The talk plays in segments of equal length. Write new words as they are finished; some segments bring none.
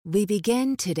We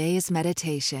begin today's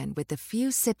meditation with a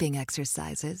few sipping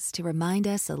exercises to remind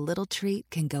us a little treat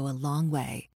can go a long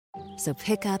way. So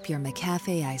pick up your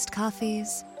McCafe iced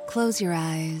coffees, close your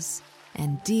eyes,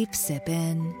 and deep sip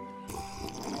in.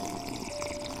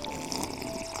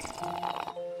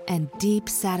 And deep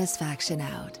satisfaction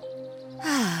out.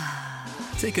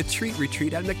 Take a treat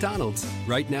retreat at McDonald's.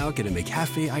 Right now, get a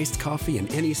McCafe iced coffee in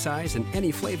any size and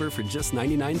any flavor for just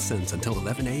 99 cents until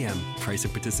 11 a.m. Price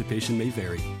of participation may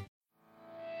vary.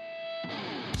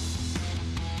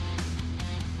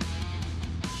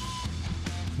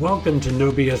 Welcome to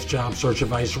No BS Job Search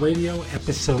Advice Radio,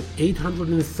 episode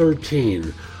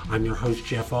 813. I'm your host,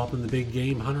 Jeff Altman, the Big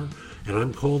Game Hunter, and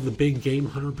I'm called the Big Game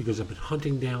Hunter because I've been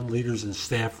hunting down leaders and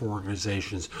staff for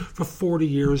organizations for 40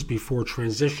 years before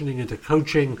transitioning into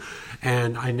coaching,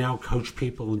 and I now coach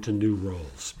people into new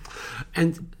roles.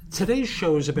 And today's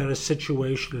show is about a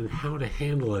situation and how to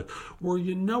handle it where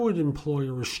you know an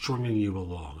employer is stringing you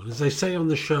along. And as I say on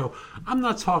the show, I'm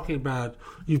not talking about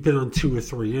you've been on 2 or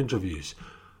 3 interviews.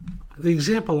 The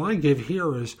example I give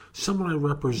here is someone I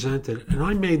represented, and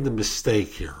I made the mistake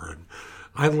here, and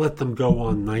I let them go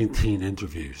on 19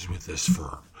 interviews with this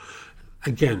firm.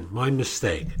 Again, my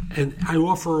mistake. And I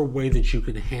offer a way that you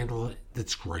can handle it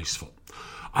that's graceful.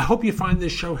 I hope you find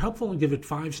this show helpful and give it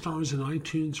 5 stars in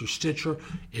iTunes or Stitcher.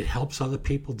 It helps other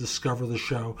people discover the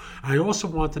show. I also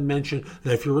want to mention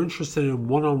that if you're interested in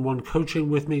one-on-one coaching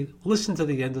with me, listen to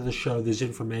the end of the show. There's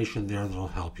information there that'll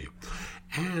help you.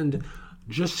 And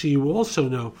just so you also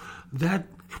know, that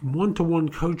one-to-one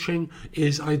coaching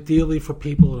is ideally for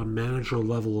people at a manager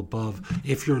level above.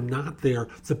 If you're not there,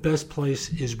 the best place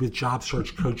is with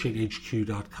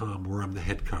JobSearchCoachingHQ.com, where I'm the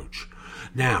head coach.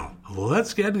 Now,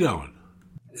 let's get going.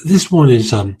 This one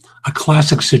is a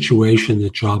classic situation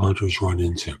that job hunters run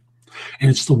into. And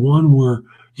it's the one where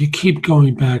you keep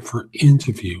going back for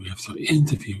interview after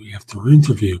interview after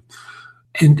interview.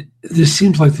 And there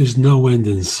seems like there's no end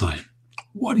in sight.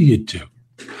 What do you do?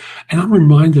 And I'm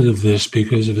reminded of this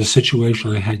because of a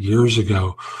situation I had years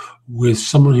ago with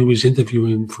someone who was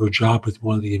interviewing for a job with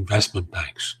one of the investment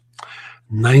banks.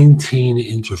 19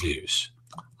 interviews.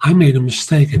 I made a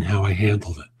mistake in how I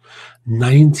handled it.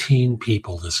 19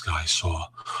 people this guy saw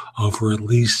over at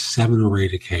least 7 or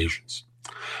 8 occasions.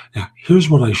 Now, here's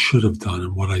what I should have done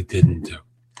and what I didn't do.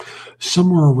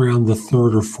 Somewhere around the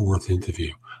 3rd or 4th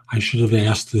interview, I should have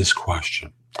asked this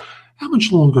question. How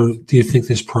much longer do you think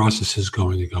this process is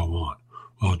going to go on?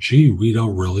 Well, gee, we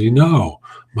don't really know,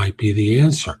 might be the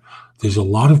answer. There's a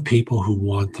lot of people who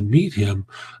want to meet him.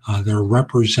 They're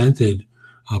represented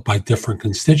by different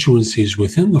constituencies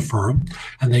within the firm,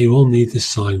 and they all need to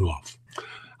sign off.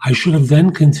 I should have then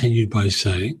continued by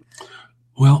saying,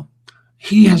 well,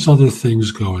 he has other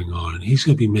things going on, and he's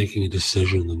going to be making a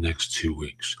decision in the next 2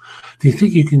 weeks. Do you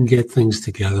think you can get things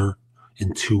together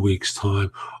in 2 weeks'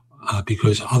 time?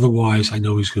 Because otherwise I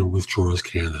know he's going to withdraw his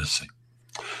candidacy.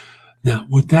 Now,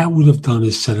 what that would have done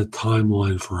is set a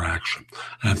timeline for action.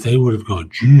 And if they would have gone,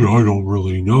 gee, I don't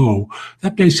really know,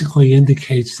 that basically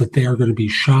indicates that they are going to be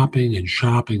shopping and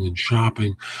shopping and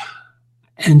shopping.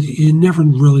 And you never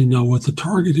really know what the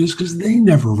target is because they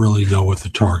never really know what the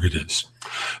target is.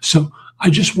 So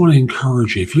I just want to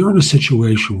encourage you, if you're in a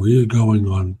situation where you're going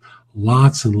on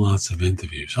lots and lots of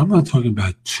interviews. I'm not talking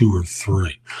about 2 or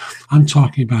 3. I'm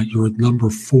talking about you're at number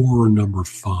 4 or number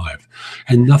 5,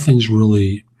 and nothing's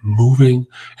really moving,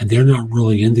 and they're not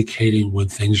really indicating when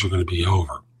things are going to be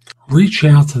over. Reach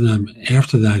out to them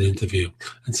after that interview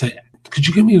and say, could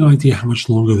you give me an idea how much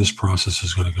longer this process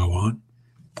is going to go on?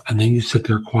 And then you sit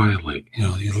there quietly.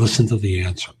 You listen to the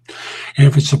answer. And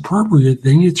if it's appropriate,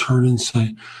 then you turn and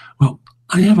say, well,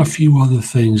 I have a few other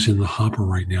things in the hopper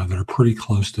right now that are pretty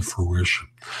close to fruition.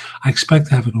 I expect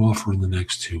to have an offer in the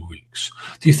next 2 weeks.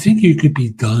 Do you think you could be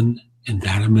done in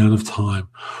that amount of time?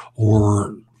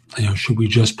 Or should we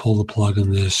just pull the plug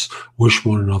on this, wish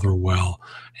one another well,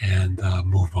 and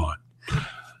move on?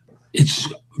 It's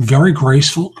very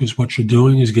graceful because what you're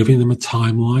doing is giving them a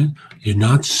timeline. You're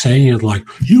not saying it like,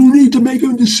 you need to make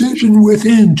a decision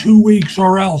within 2 weeks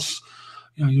or else.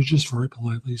 You're just very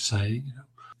politely saying,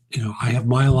 I have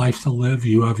my life to live,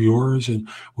 you have yours, and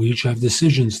we each have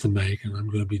decisions to make, and I'm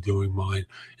going to be doing mine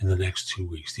in the next 2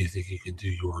 weeks. Do you think you can do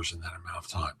yours in that amount of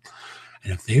time?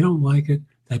 And if they don't like it,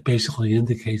 that basically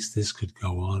indicates this could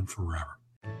go on forever.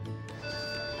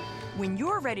 When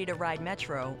you're ready to ride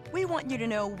Metro, we want you to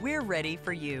know we're ready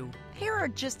for you. Here are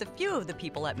just a few of the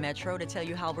people at Metro to tell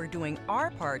you how we're doing our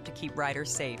part to keep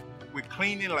riders safe. We're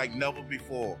cleaning like never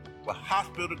before with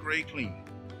hospital-grade cleaning.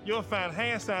 You'll find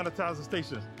hand sanitizer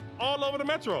stations all over the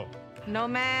Metro. No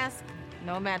mask,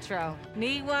 No Metro.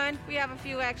 Need one? We have a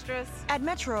few extras. At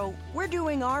Metro, we're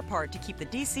doing our part to keep the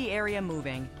D.C. area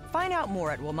moving. Find out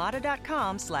more at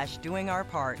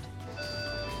WMATA.com/doingourpart.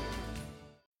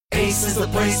 Ace is the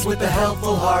place with the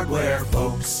helpful hardware,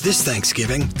 folks. This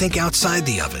Thanksgiving, think outside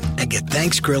the oven and get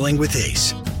Thanks Grilling with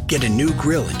Ace. Get a new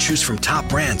grill and choose from top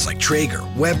brands like Traeger,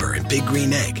 Weber, and Big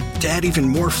Green Egg to add even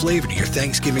more flavor to your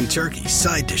Thanksgiving turkey,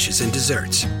 side dishes, and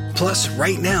desserts. Plus,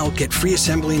 right now, get free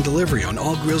assembly and delivery on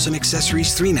all grills and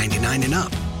accessories $3.99 and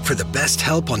up. For the best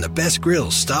help on the best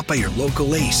grills, stop by your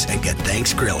local Ace and get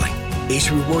Thanks Grilling.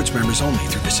 Ace Rewards members only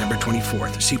through December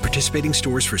 24th. See participating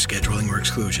stores for scheduling or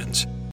exclusions.